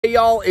Hey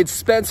y'all, it's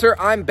Spencer.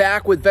 I'm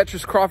back with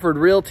Vettrus Crawford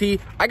Realty.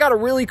 I got a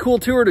really cool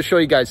tour to show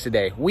you guys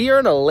today. We are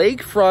in a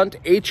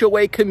lakefront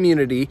HOA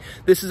community.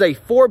 This is a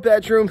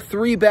 4-bedroom,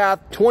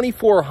 3-bath,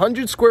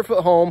 2,400 square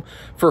foot home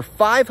for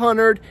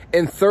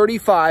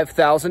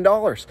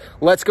 $535,000.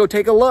 Let's go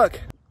take a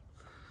look.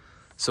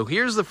 So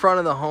here's the front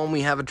of the home.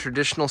 We have a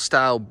traditional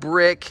style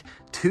brick,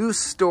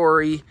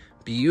 2-story,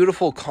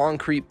 beautiful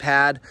concrete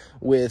pad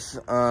with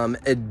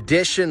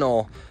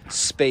additional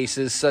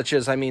spaces such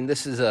as,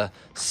 this is a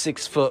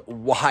 6-foot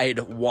wide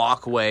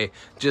walkway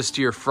just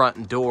to your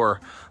front door.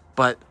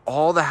 But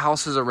all the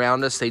houses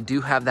around us, they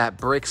do have that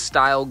brick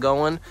style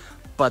going,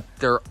 but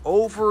they're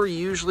over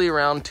usually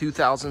around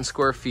 2,000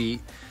 square feet.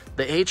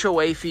 The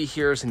HOA fee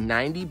here is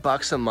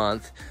 $90 a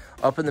month.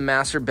 Up in the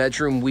master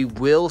bedroom, we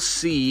will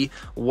see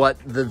what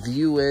the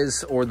view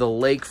is, or the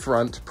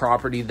lakefront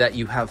property that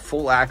you have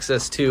full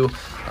access to.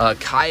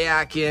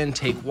 Kayak in,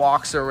 take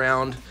walks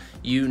around,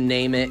 you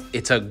name it.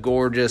 It's a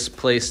gorgeous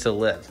place to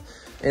live.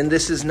 And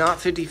this is not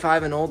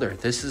 55 and older.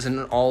 This is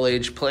an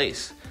all-age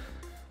place.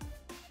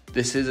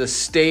 This is a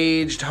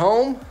staged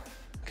home,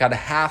 got a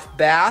half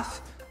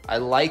bath. I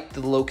like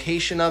the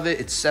location of it.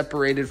 It's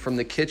separated from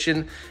the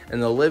kitchen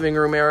and the living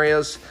room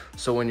areas.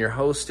 So when you're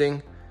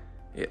hosting,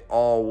 it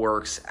all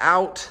works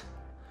out.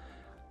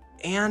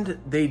 And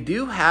they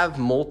do have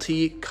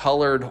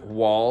multicolored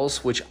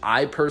walls, which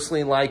I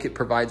personally like. It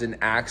provides an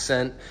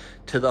accent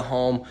to the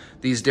home.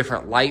 These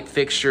different light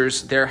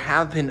fixtures. There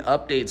have been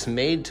updates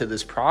made to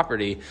this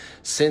property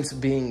since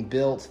being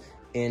built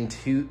in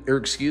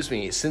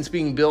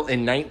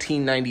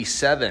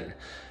 1997.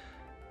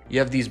 You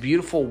have these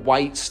beautiful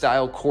white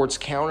style quartz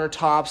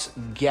countertops,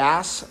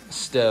 gas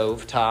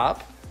stove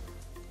top,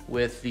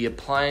 with the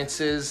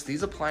appliances.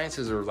 These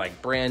appliances are like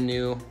brand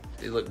new.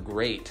 They look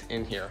great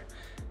in here.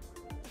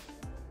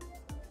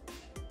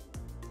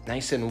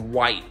 Nice and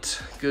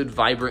white, good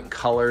vibrant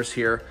colors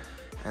here.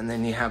 And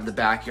then you have the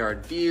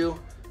backyard view.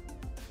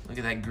 Look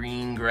at that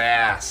green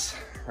grass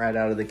right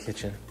out of the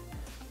kitchen.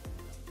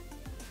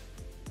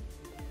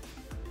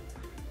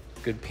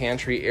 Good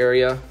pantry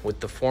area with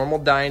the formal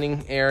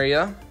dining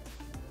area.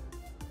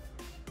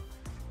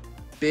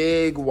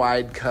 Big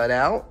wide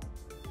cutout.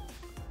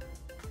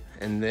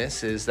 And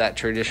this is that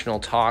traditional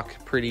talk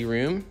pretty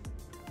room.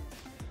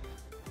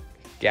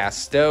 Gas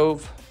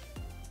stove.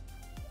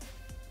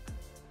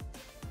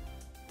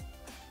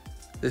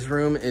 This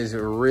room is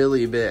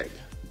really big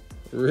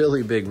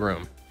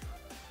room.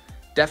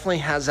 Definitely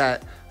has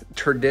that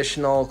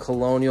traditional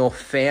colonial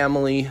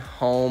family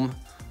home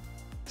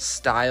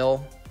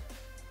style.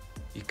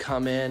 You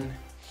come in,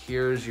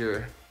 here's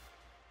your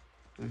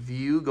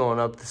view going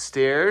up the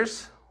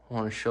stairs. I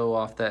want to show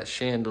off that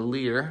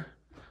chandelier.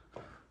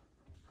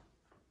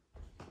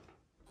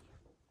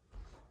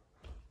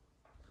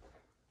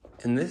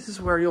 And this is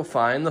where you'll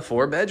find the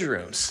 4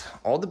 bedrooms.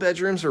 All the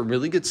bedrooms are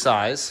really good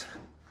size.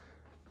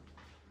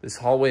 This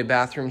hallway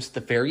bathroom's at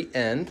the very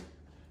end.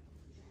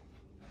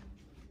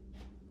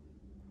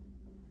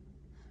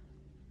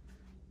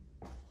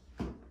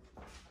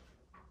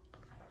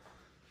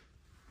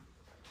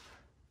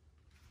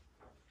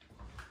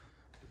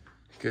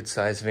 Good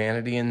size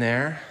vanity in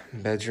there.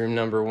 Bedroom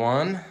number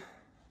 1.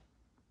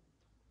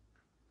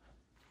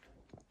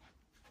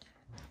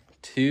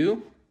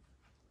 2.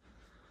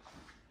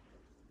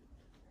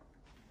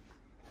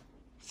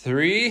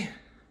 3.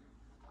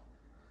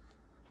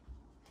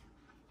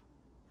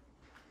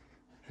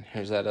 And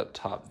here's that up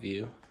top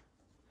view.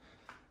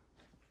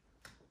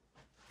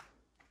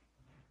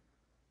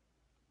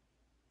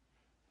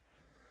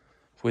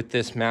 With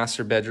this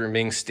master bedroom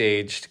being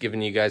staged,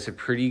 giving you guys a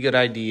pretty good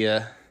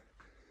idea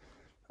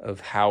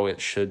of how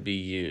it should be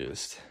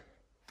used.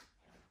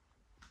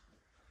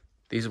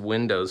 These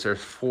windows,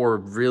 there's 4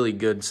 really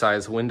good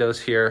sized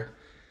windows here.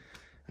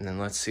 And then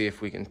let's see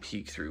if we can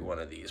peek through one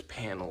of these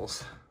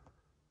panels.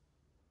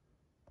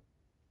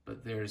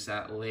 But there's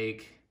that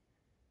lake,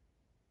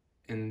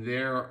 and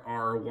there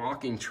are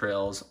walking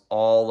trails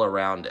all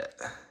around it.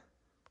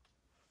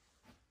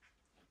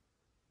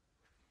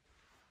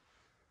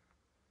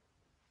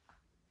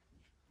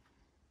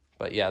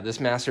 But yeah, this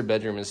master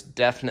bedroom is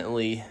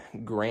definitely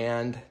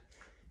grand.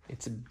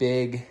 It's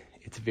big,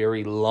 it's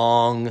very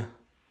long.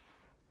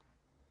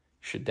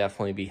 Should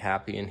definitely be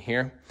happy in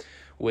here.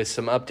 With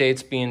some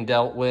updates being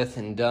dealt with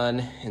and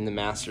done in the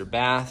master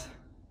bath.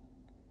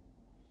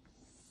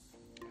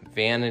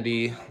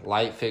 Vanity,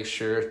 light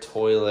fixture,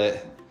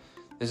 toilet.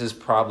 This is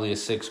probably a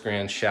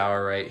 $6,000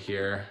 shower right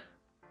here.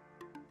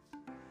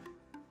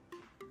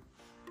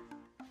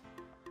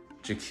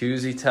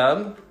 Jacuzzi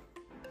tub.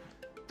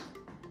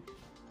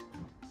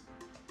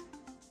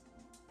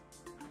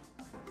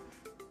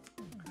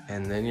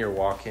 And then your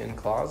walk-in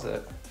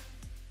closet.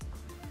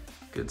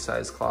 Good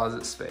sized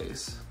closet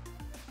space.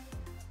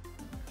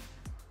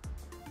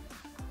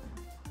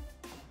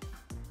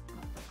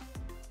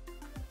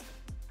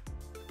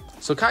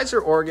 So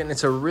Keizer, Oregon,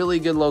 it's a really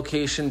good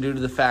location due to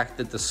the fact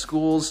that the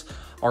schools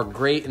are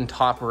great and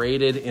top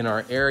rated in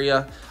our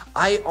area.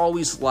 I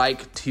always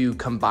like to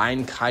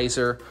combine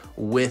Keizer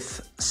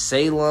with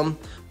Salem,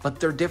 but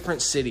they're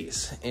different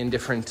cities in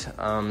different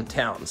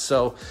towns.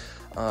 So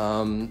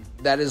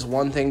that is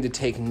one thing to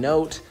take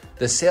note.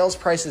 The sales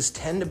prices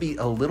tend to be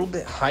a little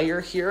bit higher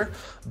here,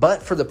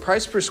 but for the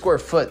price per square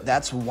foot,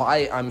 that's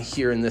why I'm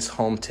here in this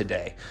home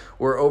today.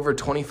 We're over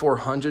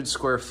 2,400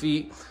 square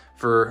feet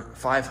for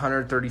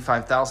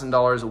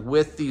 $535,000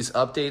 with these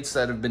updates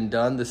that have been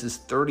done. This is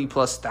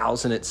 30+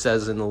 thousand, it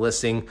says in the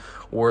listing,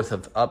 worth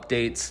of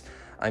updates.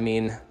 I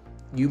mean,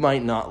 you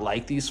might not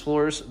like these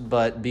floors,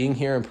 but being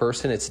here in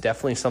person, it's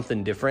definitely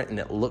something different and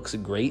it looks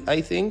great,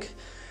 I think.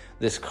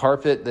 This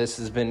carpet, this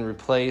has been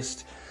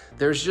replaced.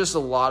 There's just a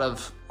lot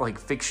of like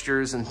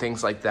fixtures and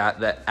things like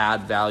that that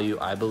add value,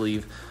 I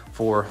believe,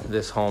 for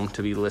this home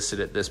to be listed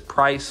at this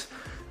price.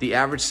 The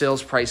average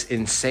sales price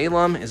in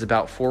Salem is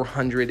about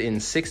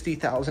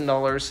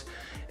 $460,000,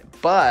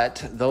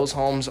 but those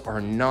homes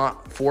are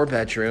not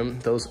 4-bedroom.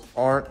 Those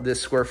aren't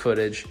this square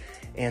footage.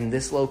 And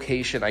this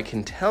location, I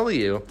can tell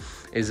you,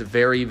 is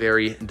very,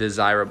 very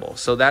desirable.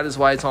 So that is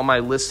why it's on my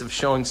list of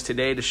showings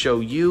today, to show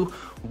you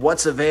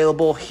what's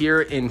available here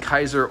in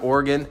Keizer,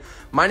 Oregon.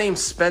 My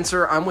name's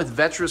Spencer. I'm with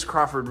Vettrus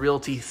Crawford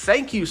Realty.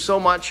 Thank you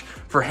so much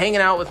for hanging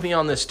out with me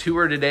on this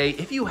tour today.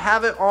 If you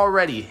haven't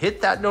already,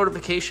 hit that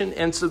notification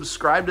and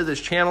subscribe to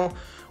this channel.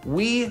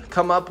 We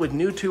come up with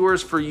new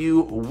tours for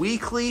you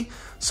weekly,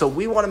 so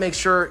we want to make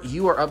sure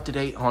you are up to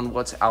date on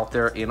what's out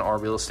there in our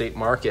real estate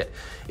market.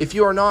 If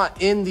you are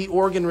not in the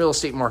Oregon real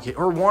estate market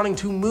or wanting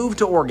to move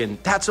to Oregon,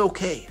 that's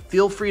okay.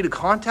 Feel free to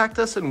contact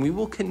us and we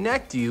will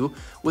connect you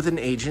with an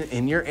agent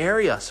in your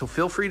area. So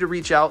feel free to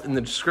reach out in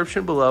the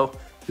description below.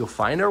 You'll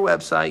find our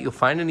website, you'll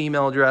find an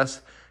email address,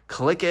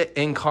 click it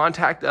and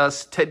contact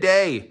us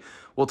today.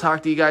 We'll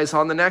talk to you guys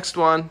on the next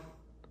one.